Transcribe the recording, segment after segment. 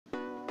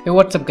Hey,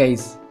 what's up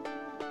guys?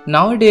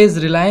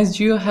 Nowadays Reliance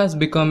JIO has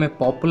become a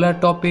popular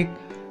topic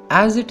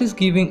as it is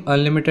giving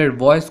unlimited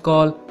voice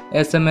call,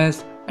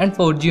 SMS and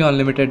 4G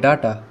unlimited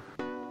data.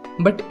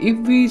 But if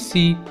we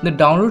see the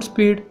download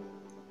speed,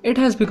 it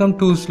has become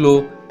too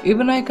slow.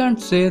 Even I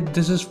can't say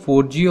this is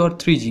 4G or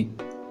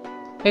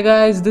 3G. Hey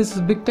guys, this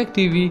is Big Tech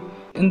TV.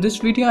 In this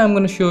video I'm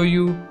gonna show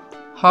you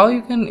how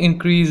you can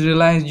increase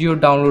Reliance JIO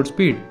download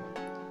speed.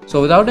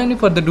 So without any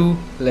further ado,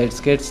 let's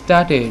get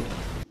started.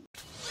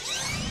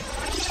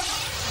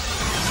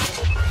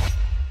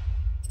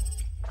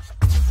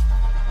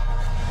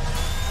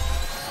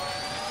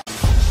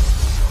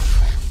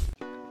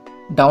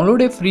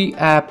 Download a free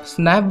app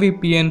Snap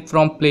VPN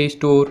from Play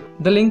Store.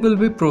 The link will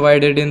be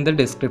provided in the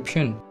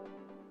description.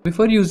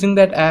 Before using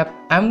that app,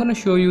 I'm gonna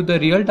show you the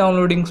real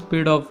downloading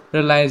speed of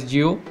Reliance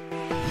JIO.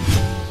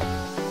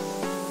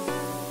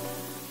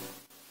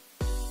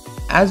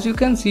 As you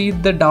can see,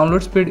 the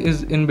download speed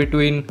is in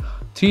between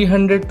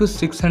 300 to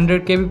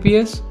 600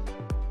 kbps.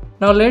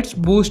 Now let's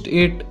boost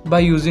it by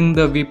using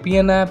the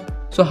VPN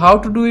app. So how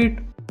to do it?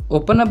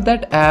 Open up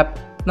that app.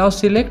 Now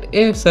select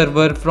a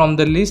server from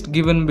the list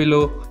given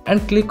below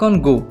and click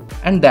on go,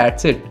 and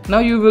that's it. Now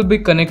you will be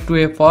connected to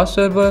a fast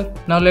server.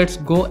 Now let's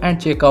go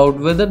and check out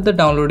whether the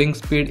downloading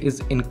speed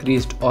is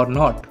increased or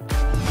not.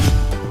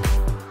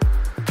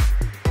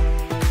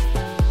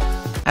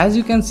 As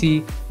you can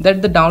see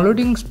that the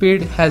downloading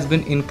speed has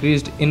been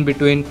increased in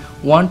between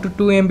 1 to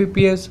 2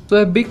 Mbps. So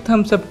a big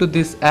thumbs up to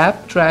this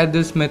app. Try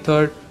this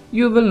method.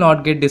 You will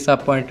not get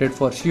disappointed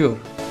for sure.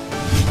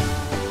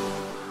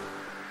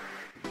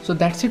 So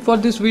that's it for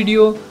this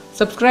video.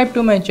 Subscribe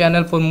to my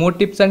channel for more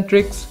tips and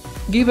tricks.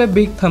 Give a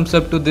big thumbs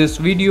up to this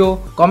video.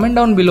 Comment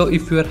down below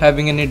if you are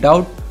having any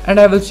doubt, and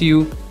I will see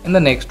you in the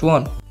next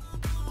one.